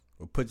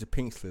put your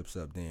pink slips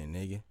up then,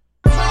 nigga.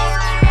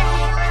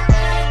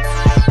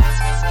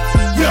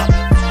 Yeah.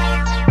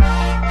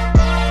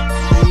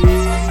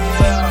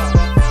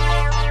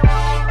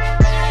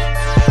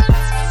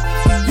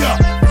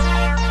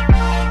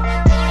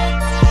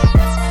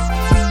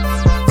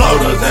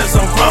 Floaters and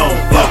some chrome,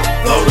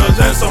 floaters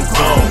and some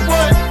chrome,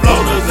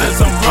 floaters and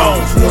some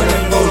chrome.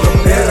 24 the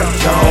better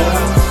Jones.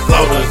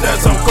 Floaters and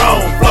some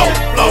chrome,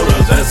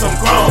 floaters and some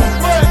chrome,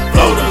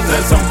 floaters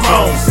and some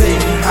chrome.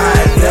 Sitting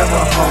high,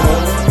 never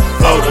home.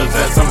 Floaters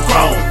and some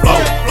chrome,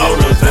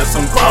 floaters and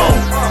some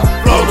chrome,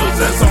 floaters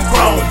and some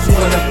chrome.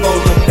 24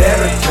 the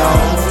better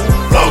Jones.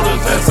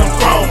 Floaters and some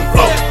chrome,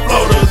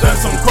 floaters and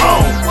some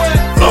chrome,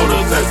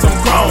 floaters and some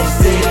chrome.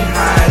 Sitting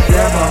high,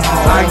 never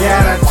home. I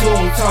got a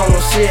two-tone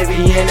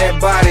Chevy and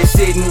that body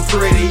sitting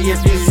pretty.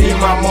 If you see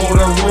my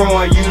motor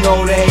ruin, you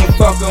know they ain't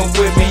fucking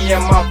with me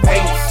and my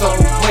paint so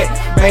wet.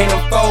 Man,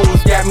 them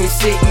foes got me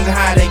sitting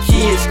high, the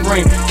kids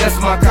scream. That's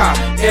my car.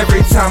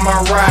 Every time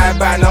I ride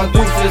by, now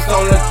deuces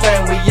on the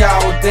thing. We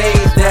all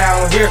days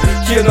down here.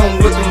 Kill them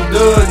with them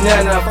duds.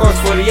 Now the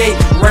first 48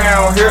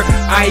 round here.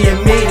 I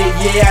admit it,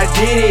 yeah, I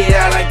did it.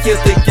 I like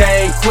killed the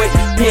game quick.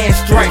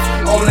 Pinstripes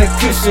on the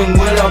cushion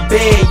with a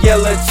big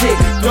yellow chick.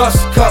 Dust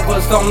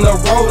covers on the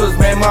rotors,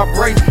 man, my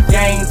brakes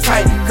game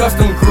tight.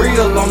 Custom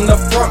grill on the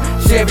front,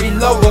 Chevy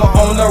logo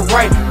on the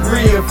right.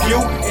 Rear view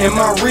in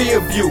my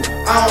rear view.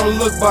 I don't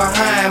look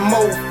behind,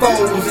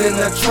 mofos in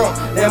the trunk.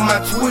 And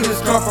my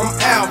tweeters come from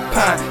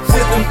Alpine.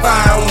 Sipping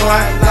fine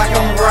wine like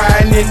I'm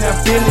riding in the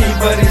Bentley,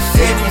 but it's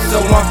Chevy,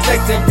 so I'm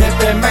flexing,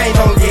 pimping, man,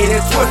 don't get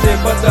it twisted.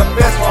 But the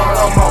best part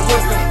on my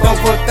whiskey,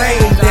 for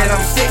things that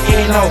I'm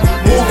sitting on,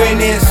 moving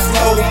in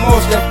slow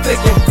motion,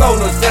 flicking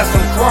floaters, that's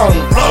some chrome.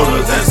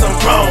 Floaters and some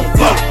chrome,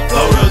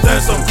 floaters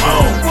and some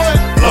chrome,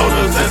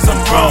 floaters and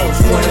some chrome.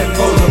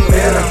 24 the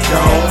better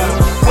Jones.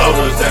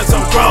 Floaters and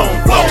some chrome,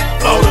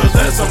 floaters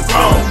and some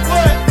chrome,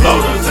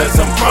 floaters and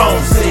some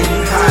chrome.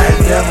 Sitting high,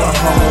 never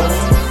home.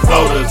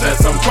 Floaters and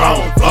some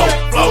chrome,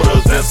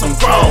 floaters and some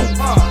chrome,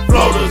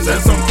 floaters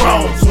and some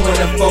chrome.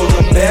 24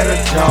 the better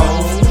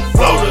Jones.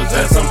 Floaters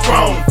and some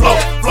chrome,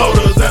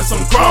 floaters and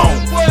some chrome,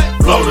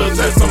 floaters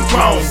and some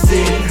chrome.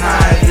 Sitting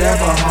high,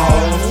 never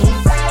home.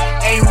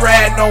 Ain't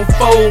riding on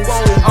foes,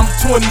 I'm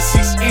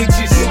 26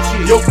 inches.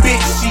 Yo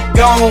bitch, she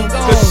gone,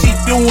 cause she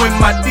doing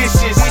my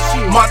dishes.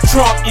 My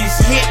trunk is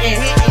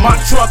hitting, my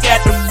trunk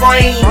at the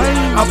frame.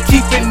 I'm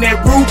keeping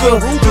that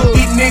Ruger, to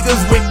these niggas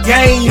with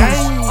games.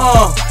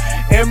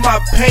 And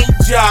my paint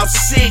job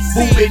sick,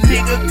 booty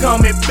nigga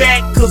coming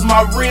back, cause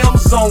my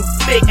rims on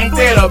flick. Ain't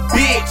that a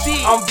bitch?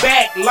 I'm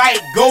back like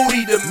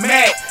Goldie the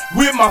Mac,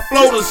 with my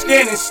floater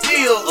standing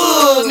still.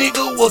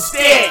 Nigga, what's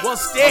that?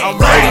 I'm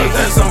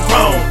Floaters and some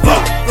chrome,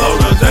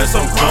 floaters and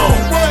some chrome,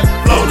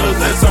 floaters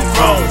and some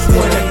chrome.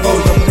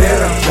 24 the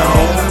better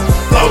Jones.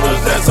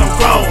 Floaters and some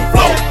chrome,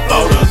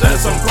 floaters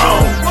and some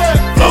chrome,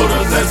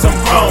 floaters and some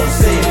chrome.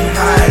 Sitting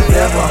high,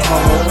 never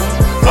home.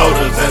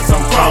 Floaters and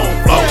some chrome,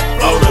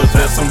 floaters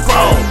and some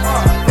chrome,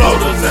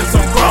 floaters and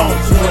some chrome.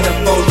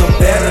 24 the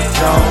better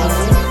Jones.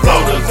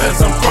 Floaters and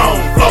some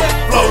chrome,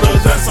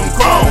 floaters and some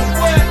chrome,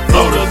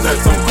 floaters and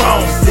some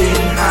chrome.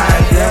 Sitting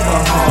high, never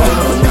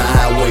home. The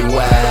highway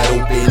wide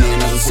open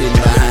and I'm sitting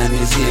behind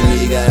this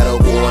Hemi. Got a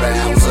quarter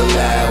ounce of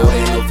loud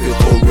and a fifth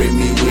for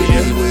Remy with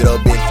me, with a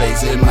big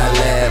face in my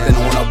lap and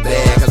on her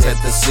back. Cause at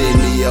the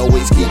Sydney,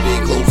 always keep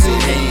it close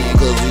at hand.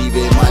 Cause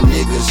even my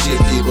niggas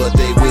shifty, but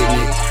they with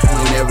me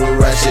whenever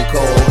I should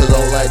call. Cause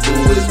all I do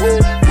is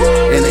woo,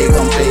 and they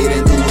come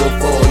fading through the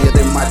fall. Yeah,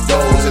 they're my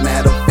dogs, and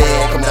matter of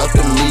fact, I'm out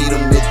to meet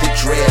them at the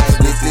traps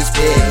with this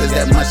bag. Cause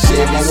that my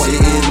Chevy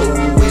sitting low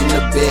in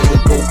the bag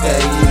with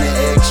cocaine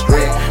and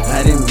extract.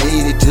 I done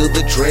made it to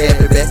the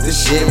trap and back to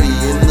Chevy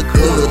in the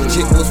club. The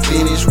chick was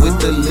finished with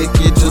the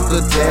liquor, took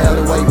a towel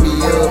and wiped me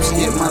up.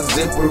 Skipped my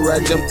zipper, I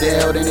jumped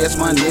out and asked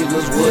my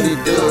niggas what it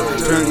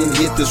does. Turned and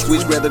hit the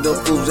switch, grabbed the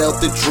fools out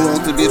the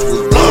trunk. The bitch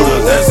was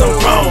Floaters and some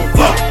chrome,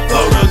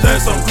 floaters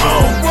and some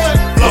chrome,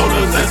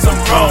 floaters and some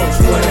chrome.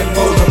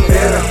 24 the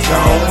better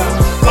Jones.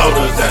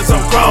 Floaters and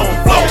some chrome,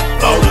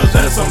 floaters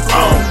and some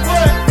chrome,